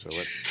So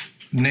let's...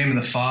 In the name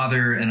of the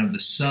Father, and of the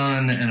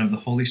Son, and of the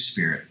Holy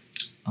Spirit.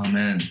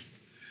 Amen.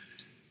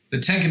 The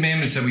Ten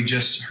Commandments that we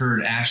just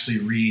heard Ashley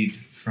read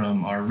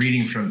from our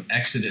reading from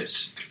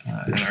Exodus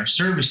in our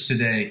service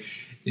today,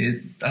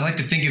 I like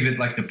to think of it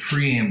like the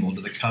preamble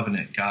to the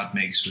covenant God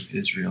makes with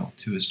Israel,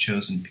 to his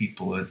chosen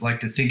people. I'd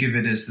like to think of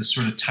it as this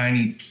sort of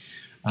tiny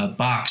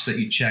box that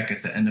you check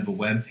at the end of a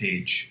web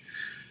page,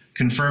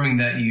 confirming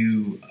that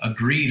you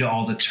agree to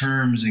all the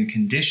terms and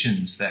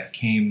conditions that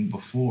came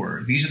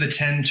before. These are the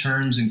 10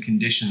 terms and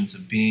conditions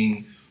of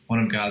being one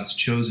of God's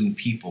chosen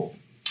people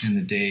in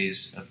the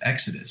days of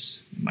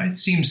Exodus. It might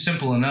seem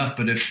simple enough,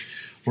 but if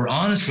we're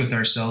honest with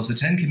ourselves, the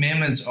 10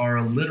 Commandments are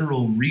a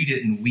literal read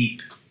it and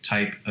weep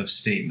type of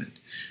statement.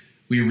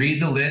 We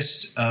read the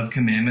list of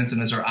commandments,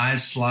 and as our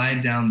eyes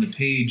slide down the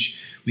page,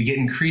 we get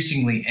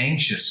increasingly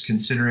anxious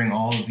considering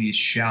all of these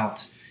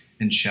shalt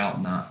and shalt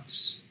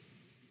nots.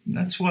 And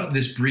that's what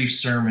this brief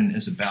sermon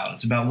is about.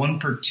 It's about one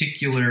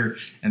particular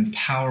and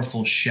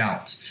powerful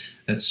shout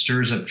that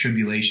stirs up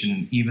tribulation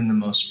in even the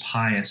most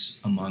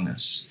pious among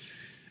us.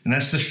 And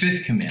that's the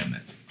 5th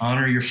commandment: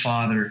 honor your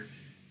father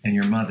and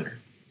your mother.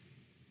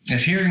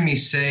 If hearing me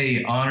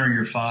say honor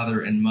your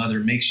father and mother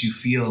makes you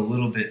feel a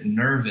little bit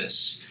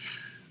nervous,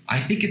 I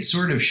think it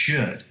sort of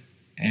should.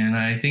 And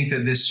I think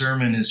that this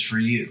sermon is for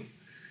you.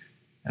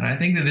 And I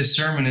think that this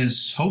sermon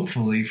is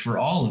hopefully for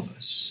all of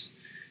us.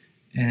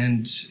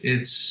 And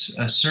it's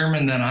a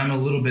sermon that I'm a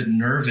little bit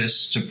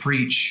nervous to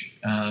preach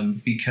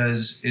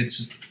because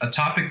it's a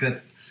topic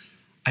that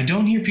I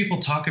don't hear people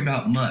talk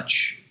about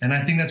much. And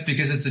I think that's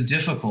because it's a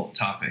difficult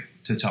topic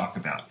to talk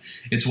about.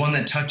 It's one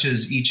that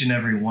touches each and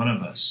every one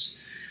of us.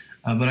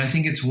 But I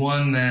think it's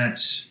one that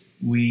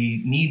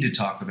we need to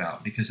talk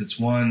about because it's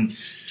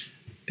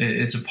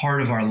a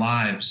part of our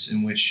lives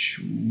in which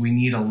we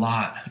need a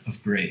lot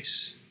of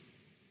grace.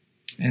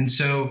 And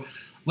so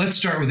let's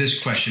start with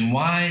this question.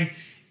 Why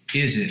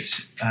is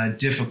it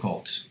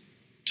difficult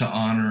to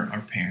honor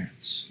our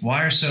parents?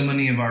 Why are so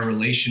many of our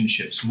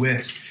relationships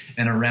with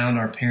and around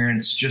our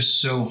parents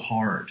just so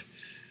hard?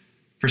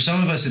 For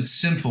some of us, it's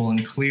simple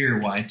and clear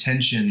why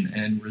tension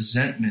and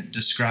resentment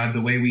describe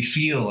the way we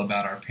feel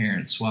about our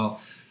parents,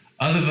 while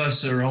other of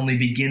us are only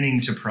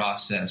beginning to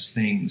process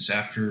things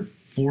after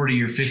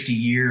 40 or 50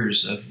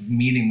 years of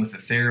meeting with a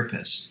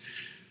therapist.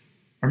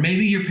 Or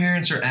maybe your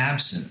parents are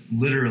absent,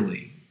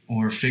 literally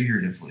or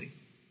figuratively.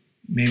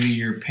 Maybe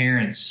your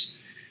parents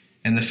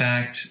and the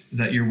fact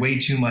that you're way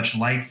too much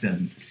like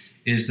them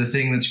is the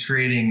thing that's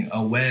creating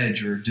a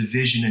wedge or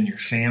division in your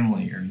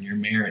family or in your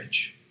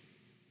marriage.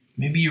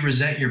 Maybe you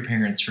resent your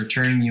parents for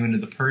turning you into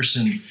the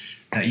person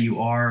that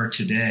you are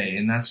today,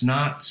 and that's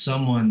not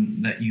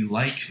someone that you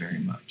like very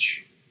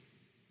much.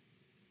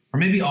 Or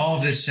maybe all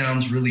of this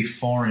sounds really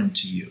foreign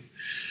to you.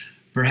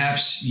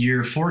 Perhaps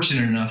you're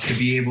fortunate enough to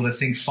be able to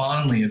think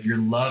fondly of your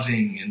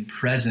loving and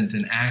present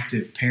and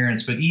active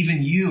parents, but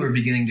even you are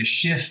beginning to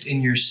shift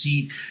in your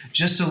seat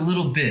just a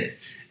little bit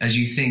as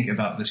you think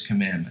about this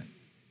commandment.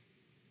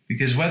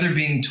 Because whether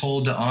being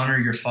told to honor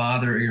your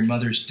father or your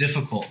mother is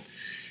difficult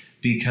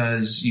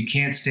because you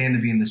can't stand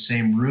to be in the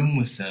same room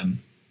with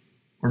them,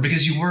 or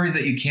because you worry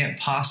that you can't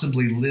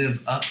possibly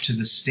live up to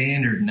the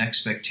standard and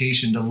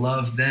expectation to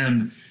love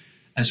them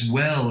as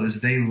well as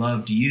they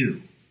loved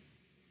you.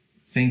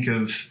 Think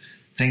of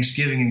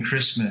Thanksgiving and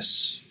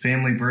Christmas,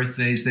 family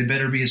birthdays. They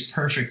better be as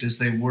perfect as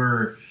they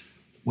were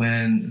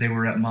when they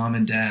were at mom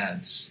and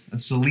dad's.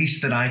 That's the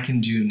least that I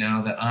can do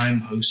now that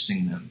I'm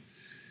hosting them.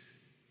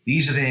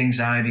 These are the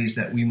anxieties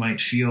that we might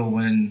feel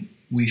when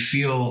we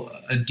feel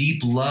a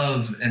deep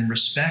love and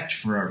respect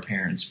for our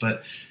parents.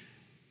 But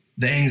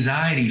the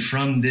anxiety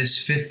from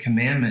this 5th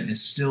commandment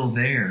is still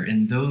there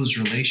in those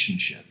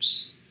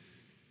relationships.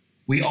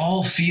 We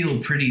all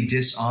feel pretty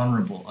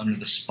dishonorable under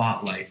the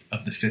spotlight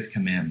of the 5th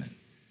commandment.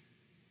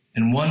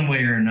 In one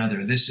way or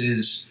another, this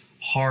is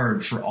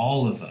hard for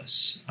all of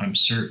us, I'm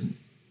certain.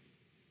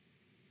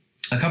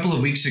 A couple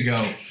of weeks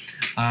ago,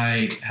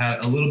 I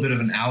had a little bit of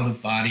an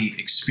out-of-body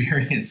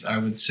experience, I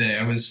would say.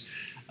 I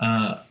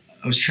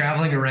was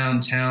traveling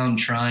around town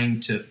trying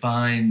to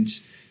find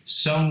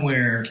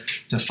somewhere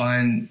to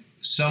find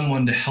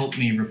someone to help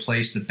me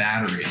replace the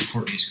battery in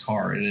Courtney's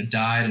car. It had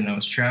died, and I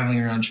was traveling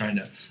around trying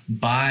to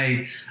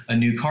buy a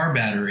new car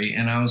battery,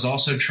 and I was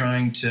also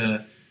trying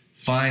to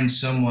find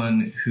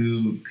someone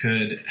who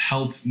could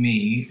help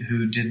me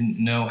who didn't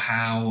know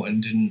how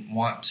and didn't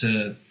want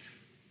to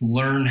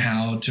learn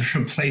how to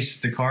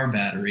replace the car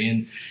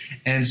battery.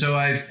 And so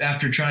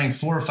after trying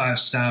 4 or 5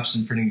 stops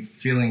and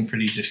feeling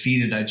pretty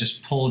defeated, I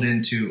just pulled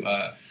into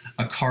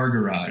a car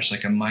garage,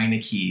 like a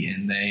Meineke,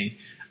 and they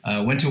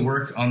went to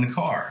work on the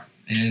car.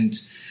 And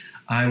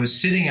I was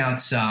sitting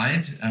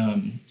outside,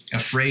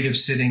 afraid of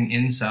sitting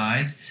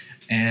inside,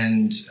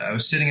 and I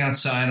was sitting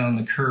outside on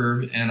the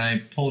curb, and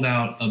I pulled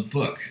out a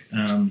book,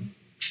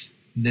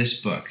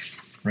 this book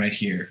right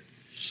here.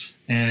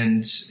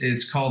 And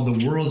it's called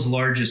The World's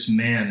Largest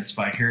Man. It's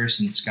by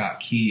Harrison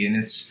Scott Key, and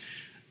it's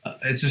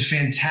a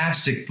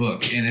fantastic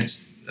book, and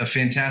it's a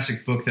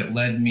fantastic book that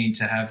led me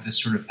to have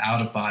this sort of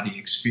out-of-body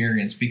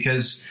experience,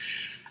 because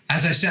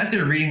as I sat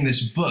there reading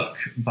this book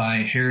by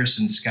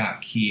Harrison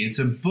Scott Key, it's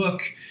a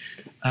book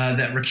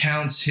that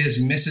recounts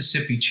his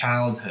Mississippi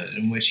childhood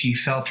in which he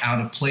felt out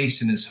of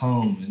place in his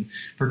home, and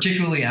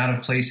particularly out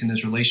of place in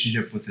his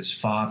relationship with his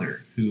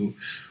father, who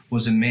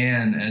was a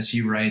man, as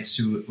he writes,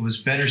 who was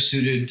better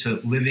suited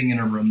to living in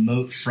a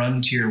remote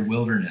frontier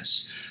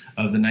wilderness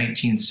of the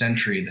 19th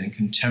century than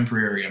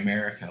contemporary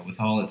America, with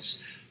all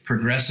its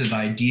progressive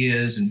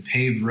ideas and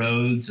paved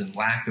roads and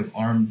lack of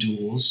armed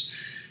duels.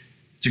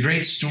 It's a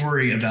great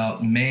story about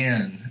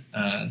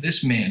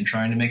this man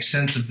trying to make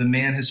sense of the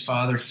man his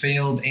father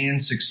failed and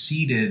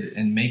succeeded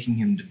in making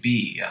him to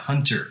be, a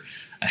hunter,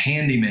 a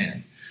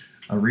handyman,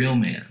 a real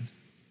man.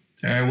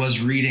 There I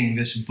was reading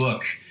this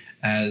book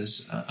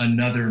as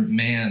another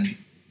man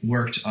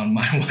worked on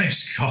my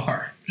wife's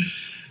car.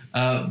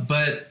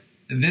 But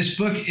this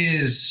book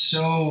is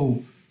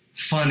so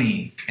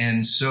funny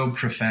and so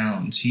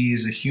profound. He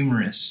is a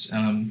humorist.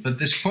 But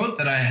this quote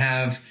that I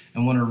have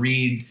and want to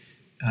read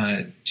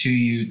to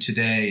you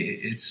today,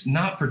 it's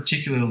not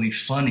particularly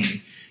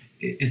funny.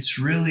 It's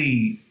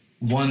really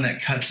one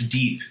that cuts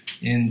deep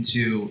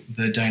into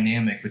the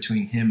dynamic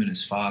between him and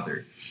his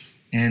father.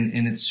 And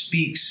it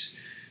speaks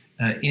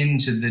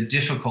into the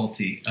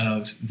difficulty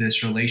of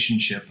this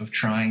relationship of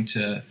trying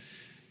to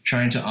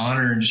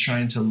honor and just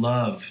trying to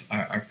love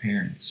our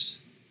parents.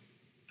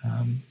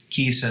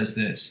 Key says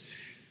this: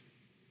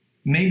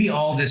 maybe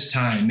all this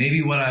time,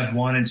 maybe what I've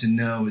wanted to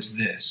know is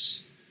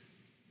this: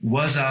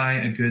 was I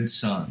a good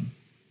son?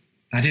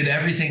 I did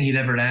everything he'd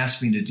ever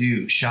asked me to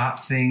do: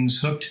 shot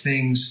things, hooked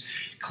things,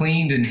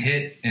 cleaned and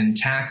hit and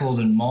tackled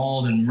and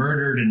mauled and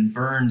murdered and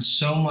burned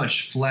so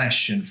much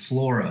flesh and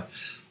flora,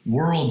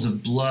 worlds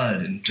of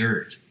blood and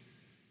dirt.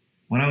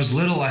 When I was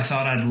little, I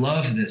thought I'd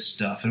love this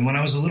stuff. And when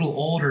I was a little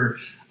older,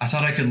 I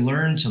thought I could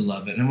learn to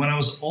love it. And when I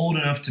was old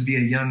enough to be a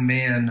young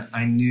man,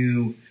 I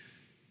knew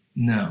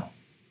no.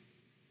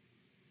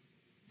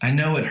 I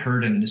know it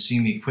hurt him to see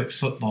me quit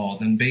football,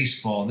 then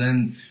baseball,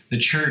 then the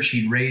church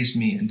he'd raised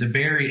me in, to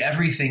bury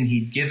everything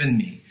he'd given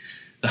me,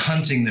 the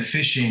hunting, the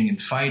fishing,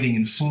 and fighting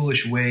and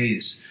foolish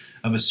ways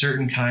of a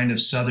certain kind of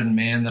Southern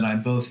man that I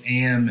both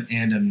am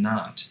and am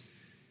not.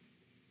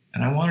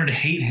 And I wanted to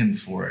hate him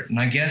for it. And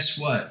I guess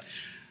what?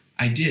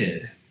 I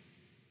did.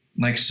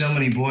 Like so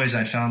many boys,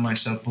 I found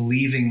myself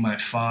believing my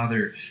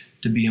father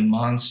to be a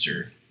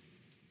monster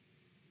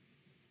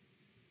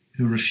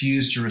who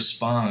refused to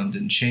respond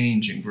and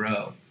change and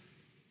grow.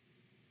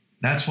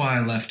 That's why I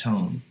left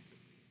home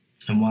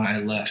and why I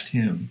left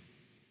him.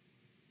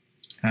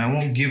 And I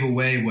won't give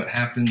away what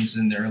happens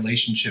in their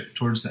relationship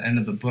towards the end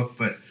of the book,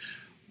 but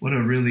what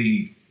a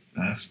really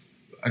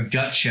a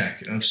gut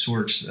check of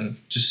sorts of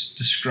just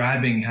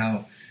describing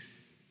how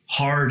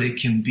hard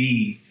it can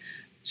be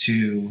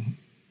to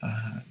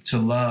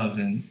love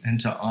and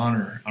to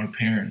honor our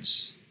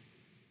parents.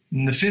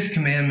 In the fifth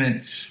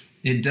commandment,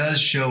 it does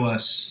show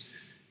us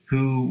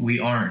who we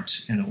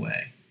aren't in a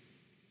way.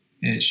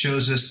 It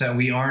shows us that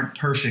we aren't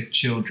perfect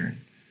children.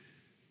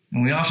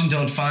 And we often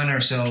don't find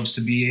ourselves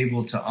to be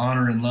able to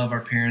honor and love our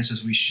parents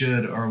as we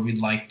should or we'd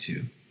like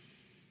to.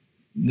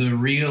 The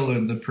real or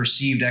the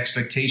perceived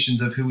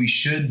expectations of who we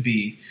should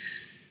be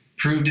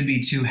prove to be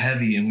too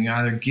heavy, and we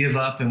either give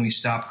up and we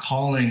stop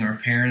calling our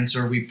parents,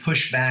 or we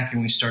push back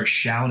and we start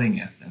shouting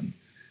at them.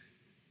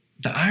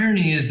 The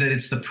irony is that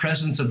it's the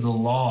presence of the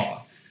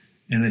law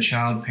in the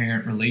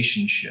child-parent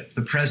relationship,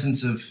 the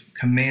presence of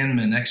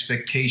commandment,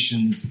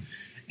 expectations,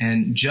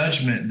 and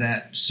judgment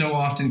that so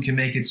often can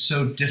make it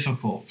so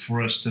difficult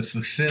for us to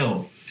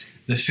fulfill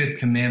the fifth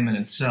commandment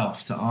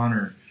itself, to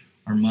honor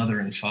our mother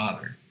and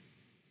father.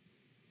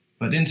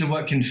 But into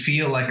what can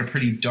feel like a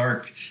pretty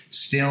dark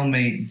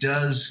stalemate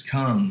does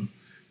come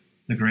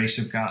the grace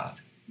of God.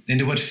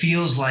 Into what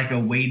feels like a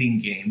waiting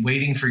game,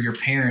 waiting for your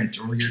parent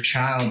or your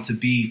child to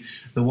be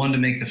the one to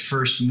make the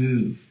first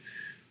move,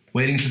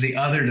 waiting for the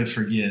other to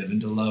forgive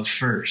and to love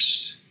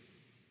first.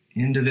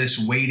 Into this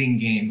waiting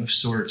game of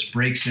sorts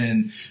breaks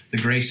in the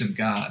grace of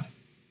God.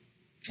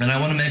 And I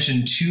want to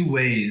mention two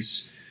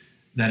ways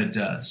that it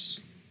does.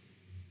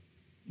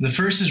 The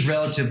first is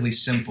relatively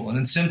simple, and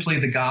it's simply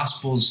the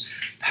gospel's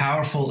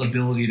powerful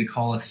ability to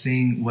call a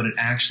thing what it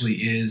actually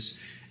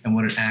is and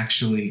what it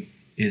actually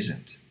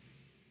isn't.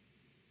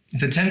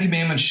 If the Ten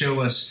Commandments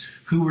show us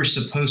who we're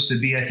supposed to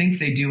be, I think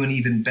they do an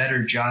even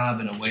better job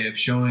in a way of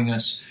showing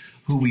us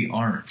who we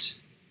aren't.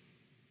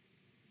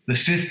 The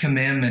fifth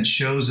commandment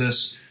shows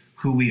us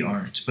who we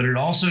aren't, but it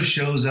also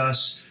shows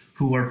us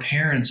who our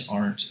parents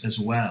aren't as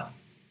well.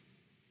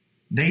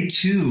 They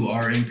too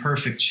are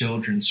imperfect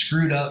children,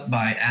 screwed up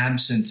by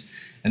absent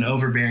and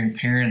overbearing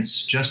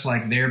parents, just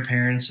like their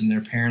parents and their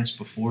parents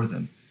before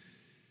them.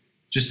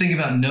 Just think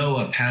about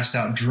Noah passed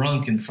out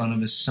drunk in front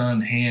of his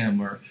son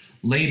Ham, or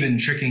Laban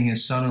tricking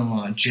his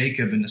son-in-law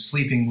Jacob into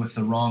sleeping with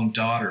the wrong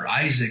daughter,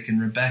 Isaac and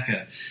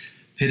Rebekah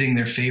pitting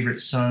their favorite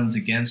sons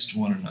against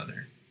one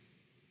another.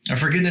 Or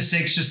for goodness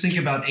sakes, just think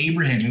about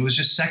Abraham, who was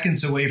just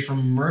seconds away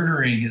from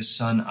murdering his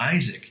son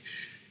Isaac.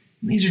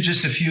 These are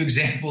just a few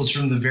examples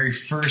from the very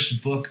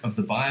first book of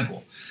the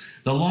Bible.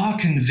 The law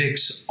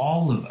convicts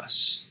all of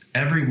us,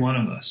 every one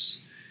of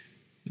us.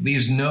 It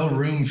leaves no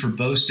room for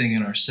boasting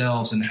in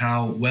ourselves and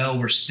how well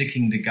we're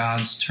sticking to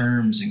God's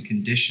terms and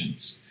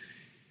conditions.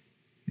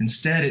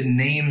 Instead, it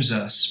names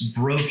us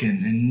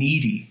broken and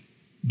needy,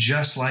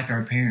 just like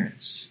our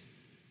parents.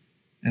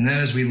 And then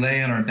as we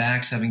lay on our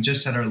backs, having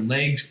just had our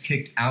legs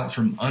kicked out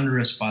from under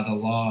us by the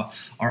law,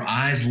 our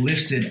eyes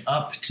lifted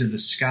up to the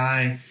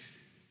sky,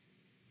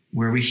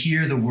 where we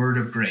hear the word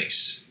of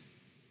grace,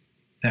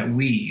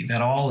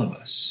 that all of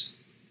us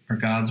are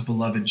God's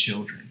beloved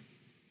children.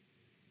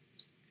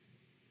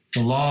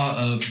 The law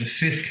of the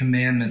fifth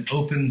commandment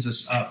opens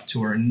us up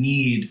to our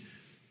need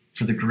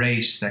for the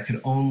grace that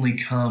could only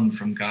come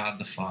from God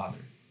the Father.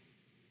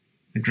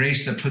 The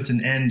grace that puts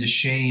an end to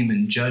shame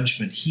and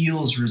judgment,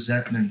 heals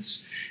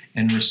resentments,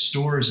 and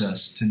restores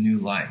us to new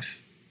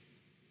life.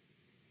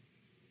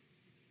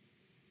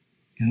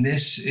 And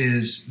this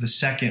is the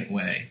second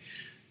way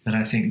that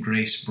I think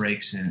grace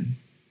breaks in.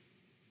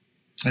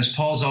 As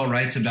Paul Zahl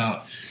writes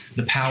about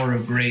the power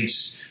of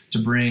grace to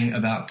bring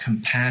about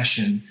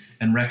compassion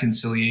and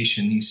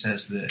reconciliation, he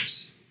says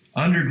this: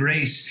 under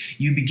grace,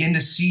 you begin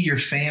to see your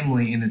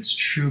family in its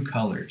true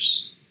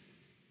colors.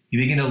 You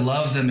begin to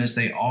love them as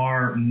they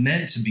are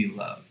meant to be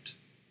loved.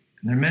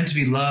 And they're meant to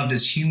be loved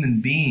as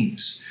human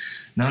beings,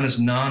 not as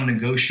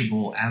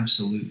non-negotiable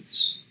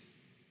absolutes.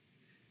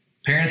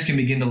 Parents can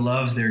begin to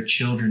love their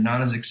children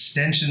not as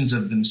extensions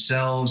of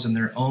themselves and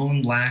their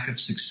own lack of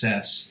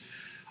success,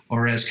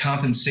 or as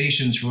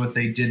compensations for what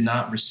they did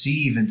not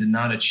receive and did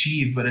not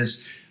achieve, but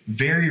as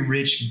very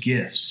rich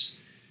gifts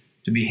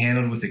to be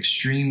handled with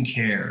extreme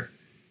care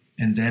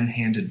and then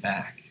handed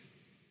back.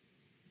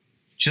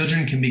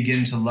 Children can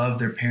begin to love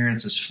their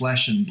parents as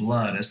flesh and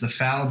blood, as the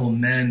fallible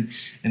men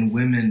and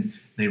women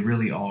they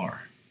really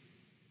are.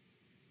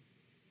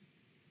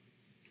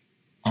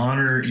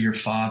 Honor your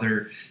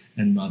father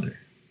and mother.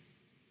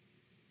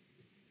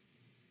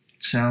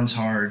 It sounds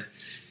hard.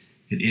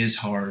 It is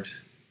hard.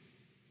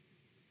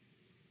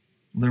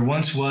 There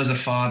once was a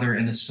father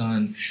and a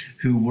son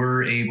who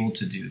were able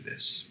to do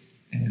this,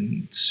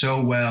 and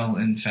so well,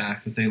 in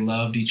fact, that they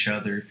loved each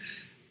other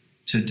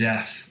to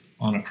death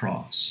on a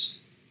cross.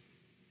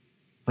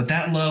 But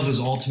that love was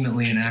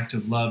ultimately an act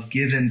of love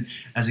given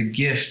as a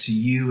gift to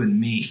you and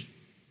me,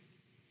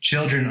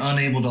 children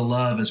unable to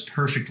love as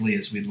perfectly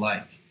as we'd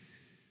like.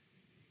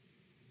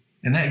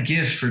 And that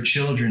gift for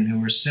children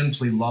who are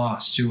simply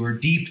lost, who are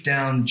deep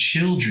down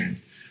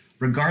children,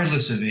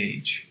 regardless of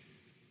age,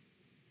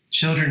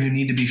 children who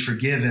need to be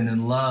forgiven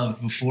and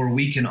loved before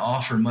we can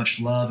offer much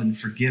love and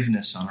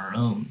forgiveness on our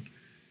own.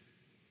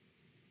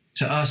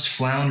 To us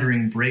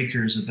floundering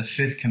breakers of the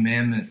fifth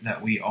commandment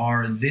that we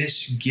are,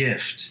 this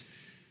gift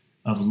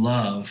of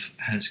love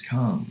has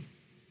come.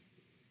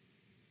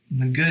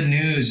 And the good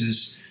news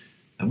is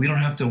that we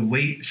don't have to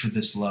wait for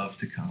this love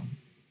to come.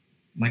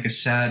 Like a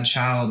sad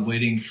child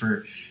waiting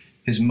for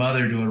his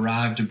mother to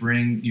arrive to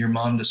bring your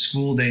mom to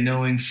school day,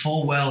 knowing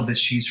full well that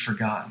she's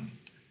forgotten.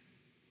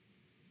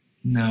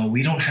 No,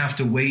 we don't have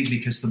to wait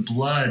because the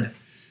blood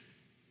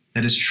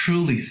that is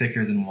truly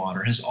thicker than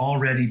water has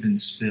already been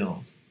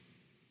spilled.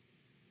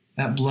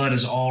 That blood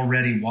has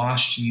already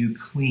washed you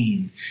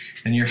clean,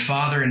 and your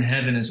Father in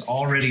heaven has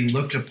already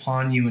looked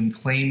upon you and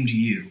claimed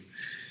you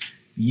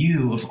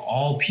of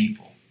all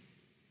people,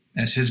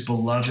 as his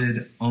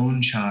beloved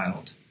own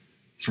child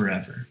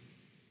forever.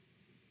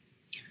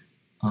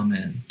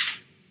 Amen.